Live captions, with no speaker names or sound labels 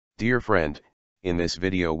Dear friend, in this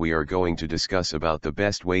video we are going to discuss about the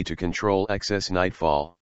best way to control excess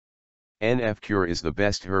nightfall. NF Cure is the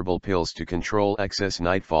best herbal pills to control excess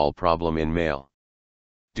nightfall problem in male.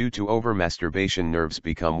 Due to over-masturbation, nerves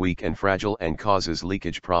become weak and fragile and causes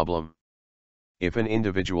leakage problem. If an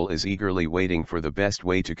individual is eagerly waiting for the best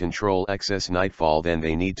way to control excess nightfall, then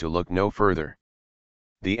they need to look no further.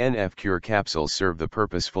 The NF Cure capsules serve the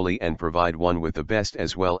purpose fully and provide one with the best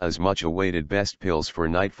as well as much awaited best pills for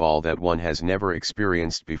nightfall that one has never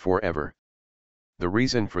experienced before ever. The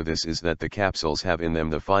reason for this is that the capsules have in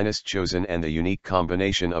them the finest chosen and the unique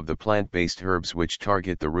combination of the plant-based herbs which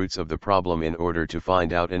target the roots of the problem in order to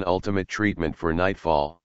find out an ultimate treatment for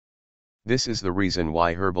nightfall. This is the reason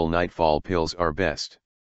why herbal nightfall pills are best.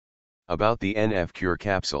 About the NF Cure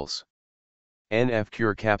capsules. NF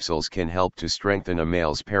Cure capsules can help to strengthen a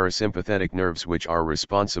male's parasympathetic nerves, which are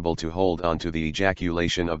responsible to hold on to the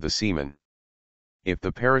ejaculation of the semen. If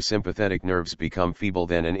the parasympathetic nerves become feeble,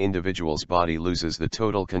 then an individual's body loses the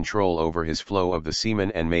total control over his flow of the semen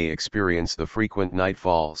and may experience the frequent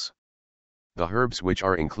nightfalls. The herbs which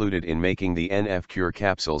are included in making the NF Cure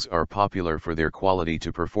capsules are popular for their quality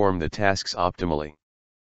to perform the tasks optimally.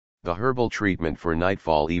 The herbal treatment for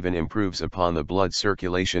nightfall even improves upon the blood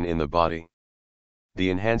circulation in the body. The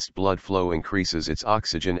enhanced blood flow increases its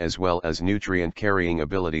oxygen as well as nutrient carrying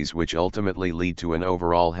abilities, which ultimately lead to an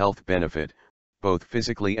overall health benefit, both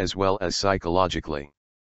physically as well as psychologically.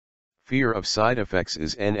 Fear of side effects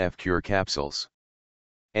is NF Cure capsules.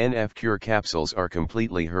 NF Cure capsules are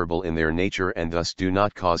completely herbal in their nature and thus do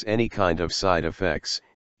not cause any kind of side effects,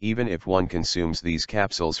 even if one consumes these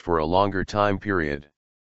capsules for a longer time period.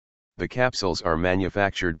 The capsules are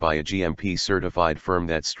manufactured by a GMP-certified firm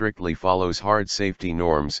that strictly follows hard safety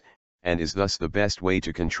norms, and is thus the best way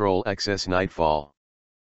to control excess nightfall.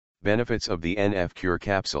 Benefits of the NF Cure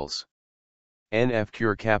capsules. NF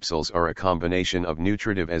Cure capsules are a combination of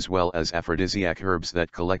nutritive as well as aphrodisiac herbs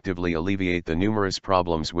that collectively alleviate the numerous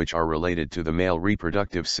problems which are related to the male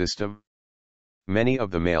reproductive system. Many of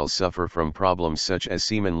the males suffer from problems such as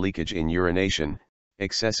semen leakage in urination,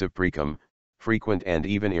 excessive precum, frequent and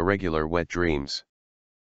even irregular wet dreams.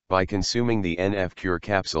 By consuming the NF Cure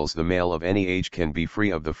capsules, the male of any age can be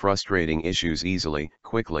free of the frustrating issues easily,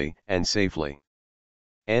 quickly, and safely.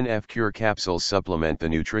 NF Cure capsules supplement the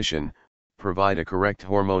nutrition, provide a correct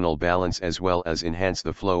hormonal balance as well as enhance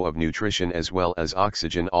the flow of nutrition as well as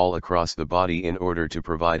oxygen all across the body in order to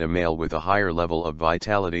provide a male with a higher level of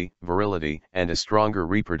vitality, virility, and a stronger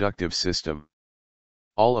reproductive system.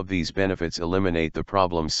 All of these benefits eliminate the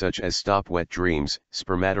problems such as stop wet dreams,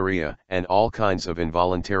 spermatorrhea, and all kinds of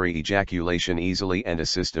involuntary ejaculation easily and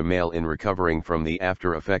assist a male in recovering from the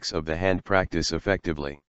after effects of the hand practice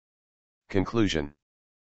effectively. Conclusion.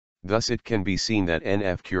 Thus it can be seen that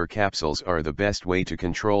NF Cure capsules are the best way to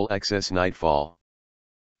control excess nightfall.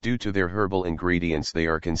 Due to their herbal ingredients, they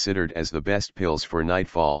are considered as the best pills for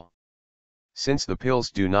nightfall. Since the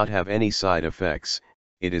pills do not have any side effects,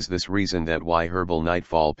 it is this reason that why herbal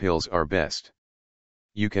nightfall pills are best.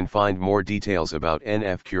 You can find more details about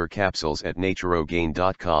NF Cure capsules at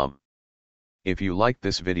naturogain.com. If you liked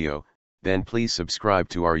this video, then please subscribe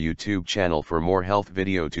to our YouTube channel for more health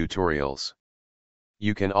video tutorials.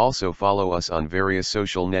 You can also follow us on various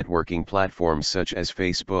social networking platforms such as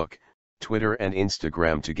Facebook, Twitter and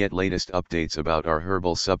Instagram to get latest updates about our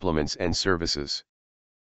herbal supplements and services.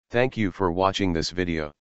 Thank you for watching this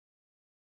video.